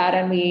to do that,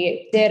 and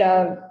we did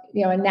a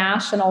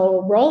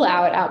national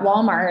rollout at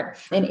Walmart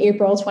in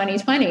April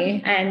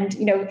 2020. And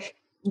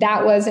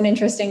that was an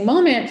interesting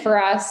moment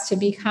for us to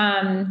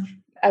become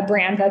a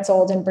brand that's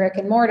sold in brick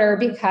and mortar,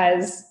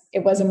 because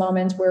it was a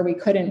moment where we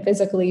couldn't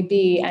physically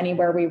be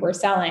anywhere we were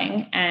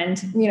selling.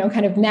 And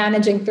kind of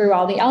managing through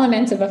all the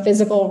elements of a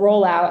physical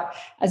rollout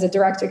as a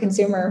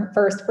direct-to-consumer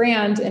first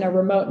brand in a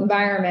remote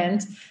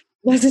environment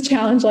was a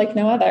challenge like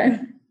no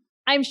other.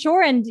 I'm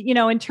sure. And,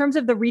 in terms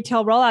of the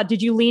retail rollout,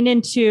 did you lean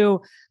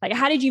into,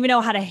 how did you even know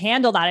how to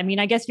handle that? I mean,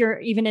 I guess you're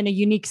even in a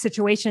unique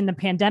situation in the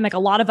pandemic. A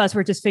lot of us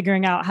were just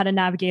figuring out how to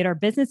navigate our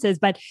businesses,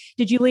 but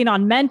did you lean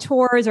on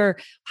mentors, or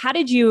how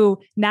did you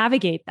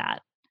navigate that?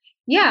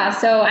 Yeah.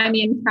 So,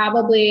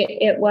 probably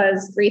it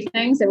was 3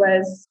 things. It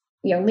was,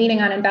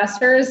 leaning on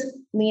investors,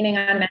 leaning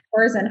on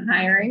mentors, and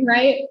hiring,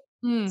 right?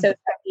 So that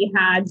we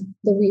had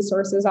the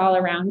resources all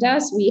around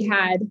us. We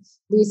had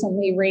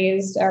recently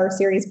raised our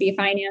Series B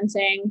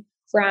financing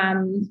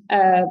from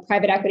a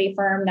private equity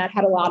firm that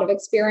had a lot of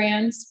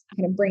experience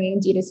kind of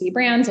bringing D2C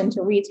brands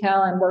into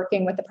retail and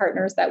working with the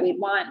partners that we'd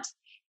want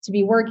to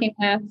be working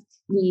with.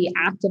 We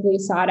actively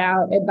sought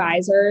out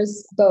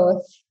advisors,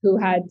 both who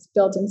had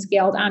built and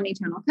scaled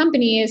omni-channel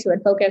companies, who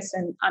had focused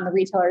on the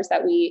retailers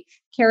that we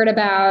cared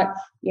about.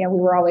 We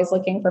were always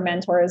looking for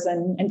mentors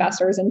and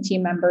investors and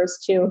team members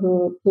too,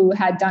 who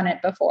had done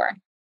it before.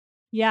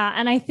 Yeah.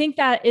 And I think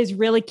that is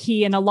really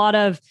key in a lot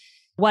of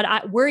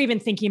we're even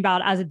thinking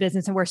about as a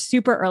business, and we're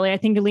super early. I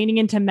think leaning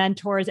into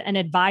mentors and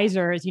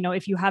advisors,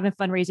 if you haven't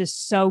fundraised, is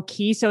so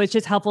key. So it's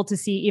just helpful to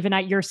see, even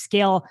at your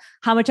scale,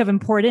 how much of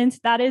importance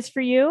that is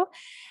for you.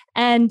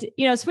 And,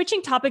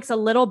 switching topics a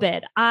little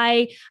bit,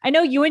 I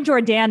know you and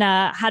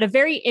Jordana had a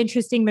very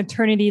interesting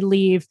maternity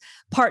leave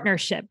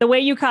partnership, the way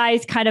you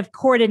guys kind of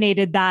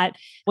coordinated that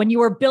when you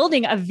were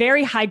building a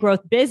very high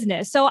growth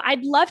business. So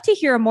I'd love to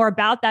hear more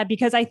about that,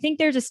 because I think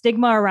there's a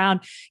stigma around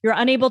you're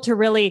unable to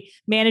really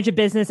manage a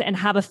business and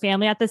have a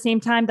family at the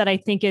same time that I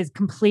think is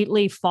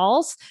completely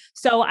false.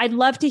 So I'd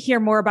love to hear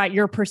more about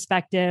your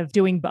perspective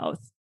doing both.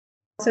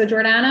 So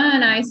Jordana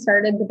and I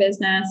started the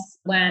business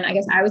when I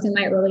guess I was in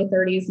my early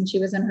 30s and she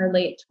was in her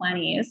late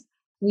 20s.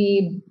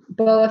 We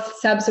both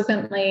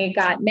subsequently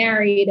got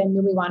married and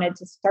knew we wanted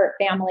to start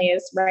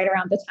families right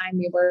around the time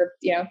we were,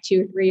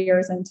 2-3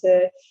 years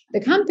into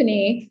the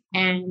company,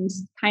 and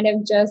kind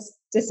of just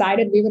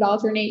decided we would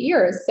alternate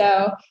years.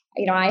 So,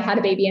 I had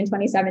a baby in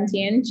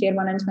 2017. She had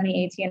one in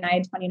 2018. I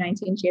had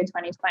 2019. She had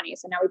 2020.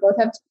 So now we both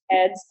have 2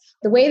 kids.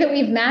 The way that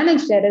we've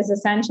managed it is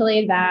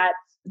essentially that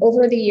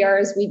over the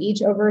years, we've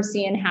each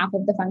overseen half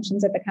of the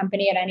functions at the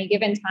company at any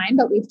given time,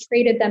 but we've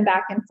traded them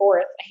back and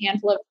forth a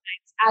handful of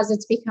times as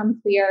it's become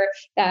clear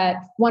that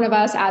one of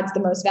us adds the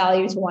most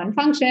value to one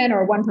function,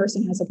 or one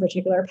person has a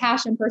particular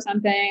passion for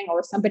something,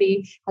 or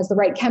somebody has the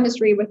right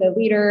chemistry with a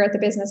leader at the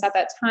business at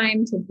that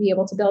time to be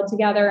able to build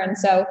together. And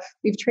so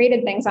we've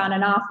traded things on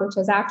and off, which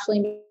has actually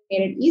made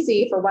it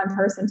easy for one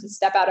person to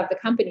step out of the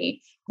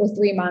company for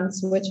 3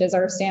 months, which is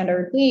our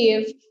standard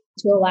leave,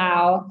 to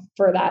allow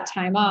for that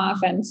time off.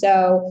 And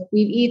so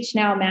we've each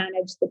now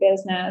managed the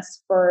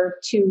business for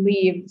 2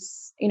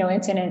 leaves, in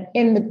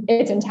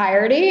its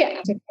entirety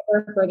to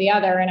cover for the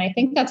other. And I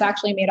think that's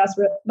actually made us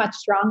much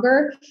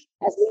stronger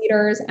as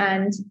leaders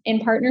and in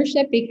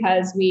partnership,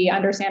 because we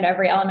understand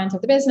every element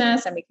of the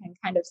business and we can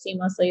kind of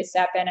seamlessly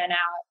step in and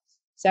out.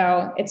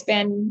 So it's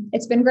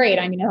been great.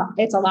 I mean,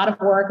 it's a lot of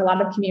work, a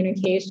lot of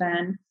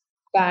communication,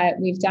 but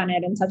we've done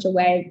it in such a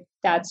way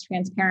that's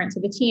transparent to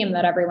the team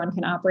that everyone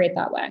can operate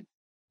that way.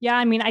 Yeah.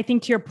 I mean, I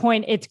think to your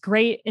point, it's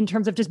great in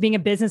terms of just being a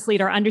business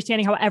leader,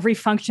 understanding how every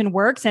function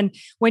works. And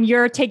when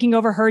you're taking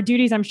over her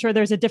duties, I'm sure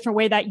there's a different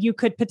way that you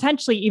could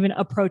potentially even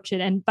approach it,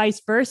 and vice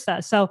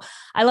versa. So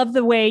I love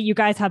the way you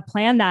guys have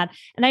planned that.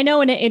 And I know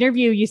in an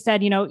interview, you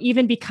said,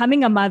 even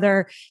becoming a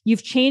mother,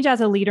 you've changed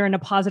as a leader in a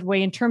positive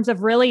way in terms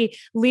of really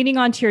leaning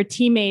onto your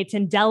teammates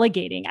and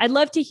delegating. I'd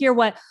love to hear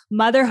what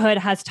motherhood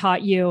has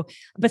taught you,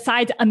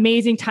 besides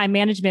amazing time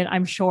management,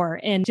 I'm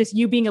sure, and just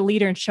you being a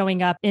leader and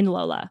showing up in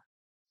Lola.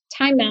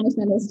 Time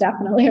management is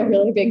definitely a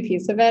really big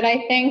piece of it,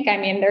 I think. I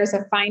mean,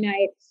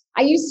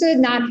 I used to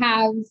not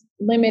have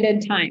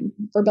limited time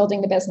for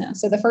building the business.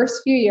 So the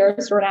first few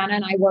years, Jordana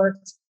and I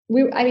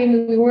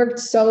we worked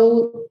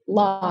so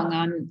long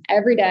on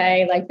every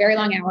day, like very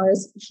long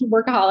hours,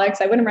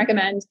 workaholics. I wouldn't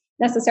recommend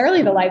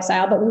necessarily the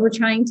lifestyle, but we were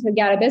trying to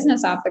get a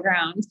business off the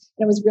ground. And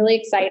it was really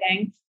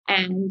exciting.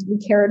 And we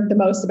cared the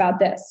most about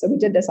this. So we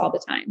did this all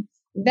the time.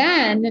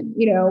 Then,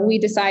 we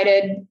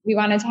decided we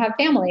wanted to have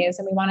families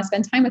and we want to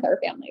spend time with our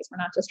families. We're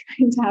not just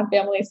trying to have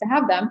families to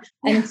have them.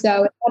 And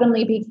so it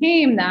suddenly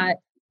became that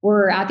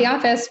we're at the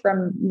office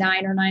from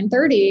 9 or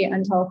 9:30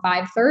 until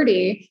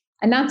 5:30,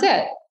 and that's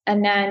it.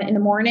 And then in the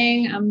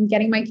morning, I'm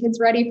getting my kids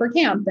ready for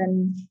camp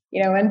and,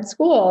 in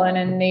school. And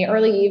in the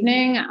early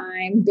evening,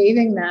 I'm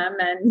bathing them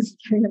and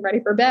getting them ready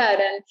for bed.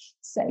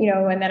 And,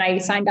 and then I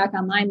sign back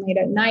online late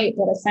at night,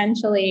 but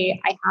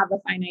essentially I have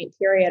a finite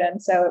period. And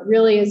so it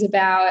really is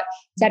about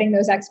setting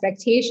those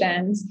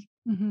expectations,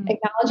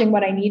 acknowledging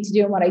what I need to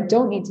do and what I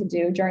don't need to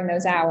do during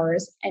those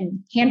hours, and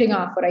handing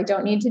off what I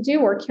don't need to do,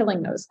 or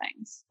killing those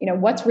things.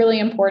 What's really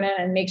important,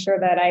 and make sure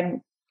that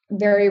I'm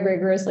very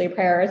rigorously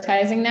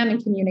prioritizing them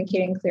and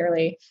communicating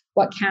clearly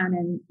what can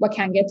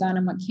get done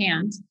and what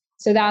can't.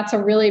 So that's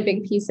a really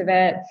big piece of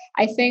it.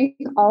 I think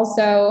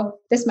also,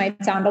 this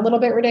might sound a little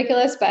bit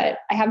ridiculous, but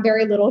I have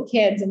very little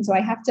kids. And so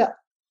I have to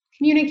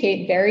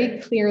communicate very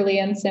clearly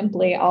and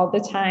simply all the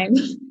time.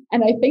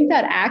 And I think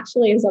that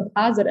actually is a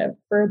positive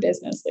for a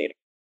business leader.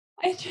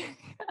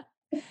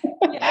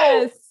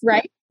 Yes.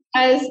 Right?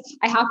 Because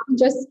I have to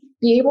just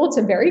be able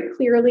to very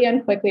clearly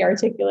and quickly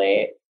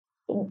articulate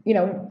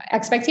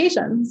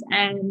expectations.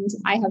 And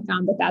I have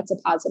found that that's a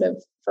positive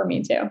for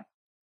me too.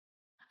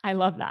 I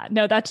love that.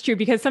 No, that's true.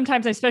 Because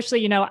sometimes,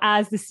 especially,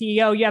 as the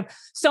CEO, you have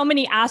so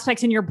many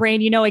aspects in your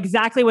brain, you know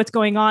exactly what's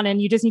going on,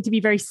 and you just need to be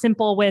very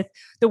simple with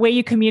the way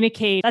you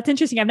communicate. That's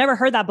interesting. I've never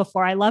heard that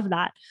before. I love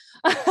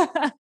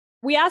that.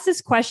 We ask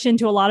this question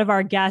to a lot of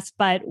our guests,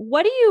 but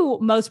what are you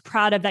most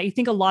proud of that you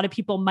think a lot of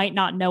people might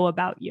not know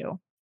about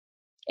you?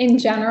 In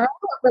general,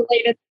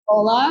 related to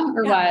Lola,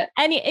 or what?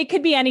 It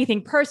could be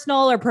anything,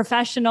 personal or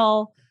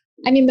professional.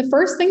 I mean, the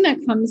first thing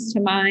that comes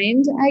to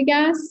mind, I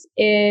guess,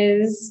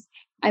 is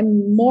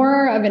I'm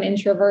more of an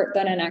introvert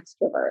than an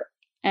extrovert.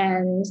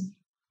 And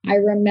I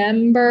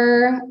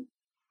remember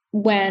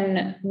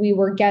when we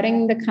were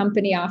getting the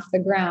company off the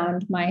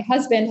ground, my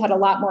husband had a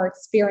lot more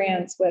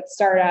experience with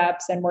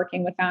startups and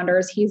working with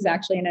founders. He's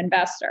actually an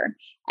investor.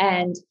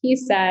 And he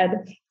said,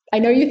 I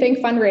know you think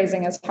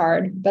fundraising is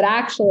hard, but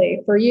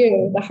actually for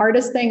you, the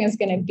hardest thing is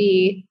going to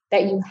be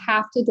that you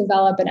have to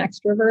develop an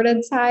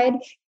extroverted side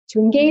to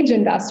engage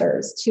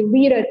investors, to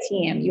lead a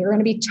team. You're going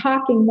to be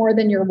talking more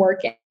than you're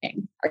working.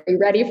 Are you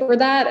ready for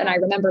that? And I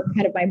remember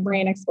kind of my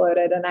brain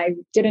exploded and I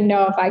didn't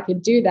know if I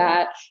could do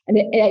that. And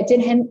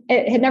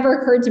it had never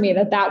occurred to me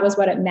that that was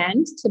what it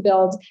meant to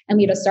build and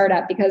lead a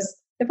startup, because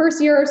the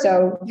first year or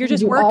so, you're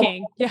just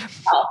working. Yeah.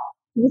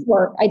 With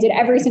work. I did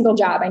every single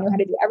job. I knew how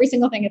to do every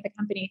single thing at the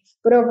company.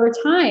 But over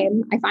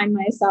time, I find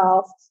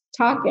myself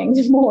talking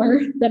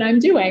more than I'm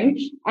doing.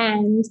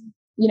 And,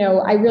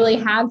 I really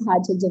have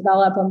had to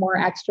develop a more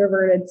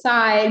extroverted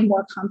side,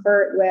 more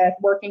comfort with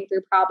working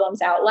through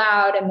problems out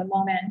loud in the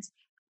moment.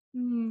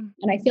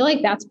 And I feel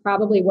like that's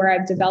probably where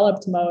I've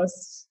developed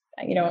most,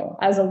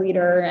 as a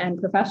leader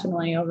and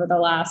professionally over the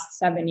last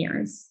 7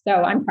 years. So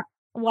I'm proud.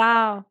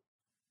 Wow.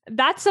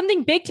 That's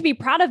something big to be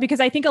proud of, because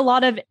I think a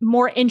lot of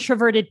more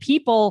introverted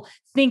people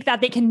think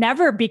that they can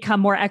never become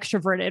more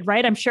extroverted,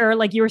 right? I'm sure,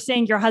 like you were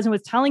saying, your husband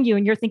was telling you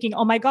and you're thinking,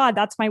 oh my God,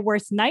 that's my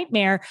worst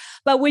nightmare.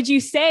 But would you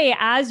say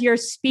as you're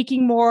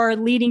speaking more,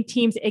 leading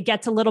teams, it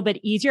gets a little bit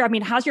easier? I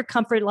mean, how's your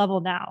comfort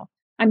level now?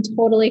 I'm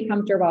totally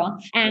comfortable.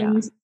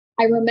 And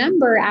I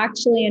remember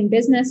actually in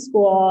business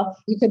school,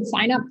 you could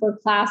sign up for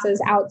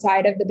classes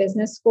outside of the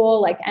business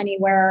school, like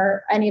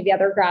anywhere, any of the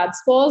other grad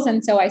schools.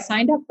 And so I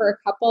signed up for a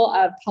couple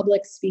of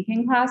public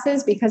speaking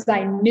classes because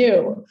I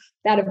knew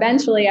that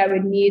eventually I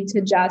would need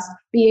to just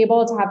be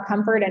able to have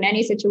comfort in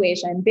any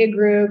situation, big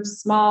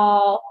groups,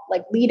 small,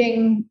 like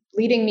leading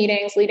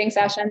meetings, leading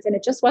sessions. And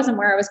it just wasn't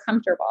where I was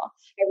comfortable.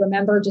 I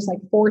remember just like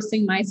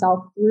forcing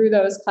myself through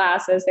those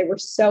classes. They were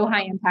so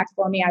high impact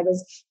for me.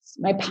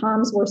 My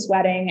palms were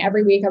sweating.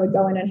 Every week I would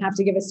go in and have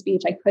to give a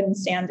speech. I couldn't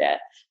stand it.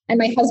 And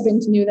my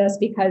husband knew this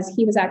because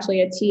he was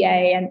actually a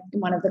TA in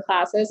one of the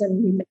classes.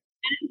 And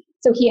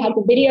so he had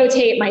to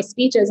videotape my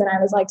speeches and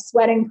I was like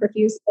sweating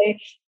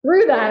profusely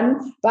through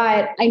them.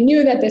 But I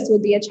knew that this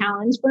would be a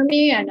challenge for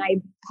me. And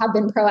I have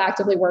been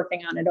proactively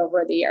working on it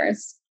over the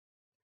years.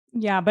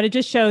 Yeah, but it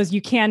just shows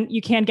you can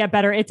get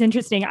better. It's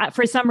interesting.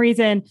 For some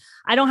reason,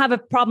 I don't have a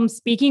problem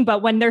speaking,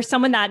 but when there's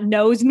someone that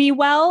knows me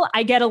well,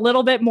 I get a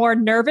little bit more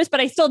nervous,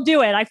 but I still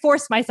do it. I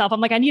force myself. I'm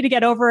like, I need to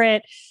get over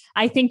it.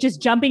 I think just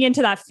jumping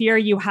into that fear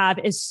you have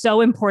is so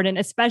important,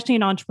 especially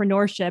in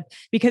entrepreneurship,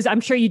 because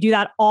I'm sure you do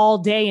that all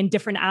day in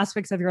different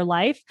aspects of your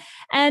life.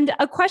 And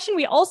a question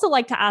we also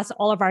like to ask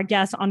all of our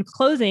guests on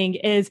closing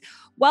is,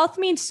 wealth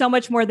means so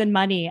much more than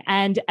money,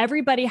 and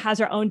everybody has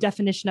their own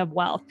definition of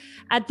wealth.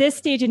 At this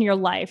stage in your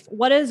life,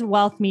 what does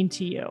wealth mean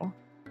to you?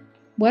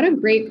 What a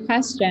great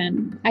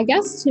question. I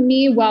guess to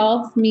me,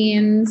 wealth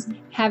means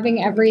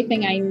having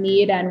everything I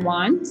need and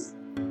want,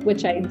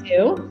 which I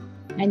do,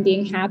 and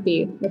being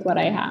happy with what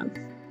I have.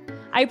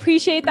 I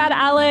appreciate that,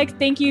 Alex.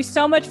 Thank you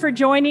so much for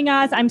joining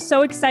us. I'm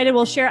so excited.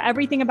 We'll share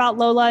everything about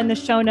Lola in the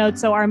show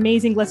notes so our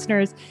amazing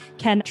listeners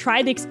can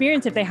try the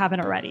experience if they haven't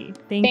already.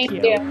 Thank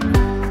you.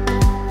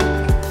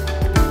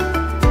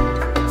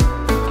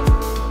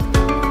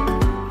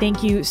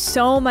 Thank you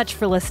so much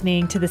for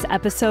listening to this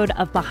episode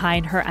of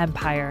Behind Her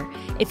Empire.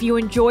 If you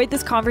enjoyed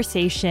this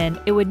conversation,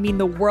 it would mean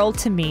the world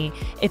to me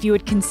if you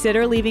would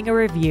consider leaving a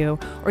review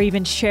or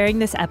even sharing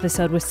this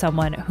episode with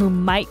someone who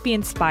might be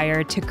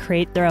inspired to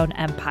create their own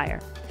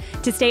empire.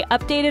 To stay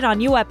updated on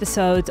new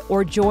episodes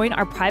or join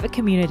our private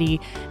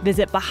community,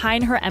 visit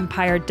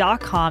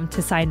behindherempire.com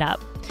to sign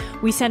up.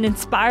 We send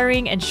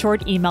inspiring and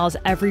short emails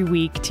every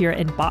week to your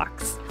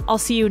inbox. I'll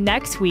see you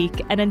next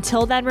week. And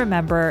until then,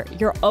 remember,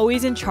 you're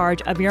always in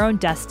charge of your own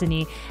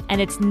destiny,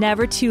 and it's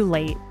never too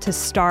late to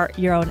start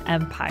your own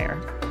empire.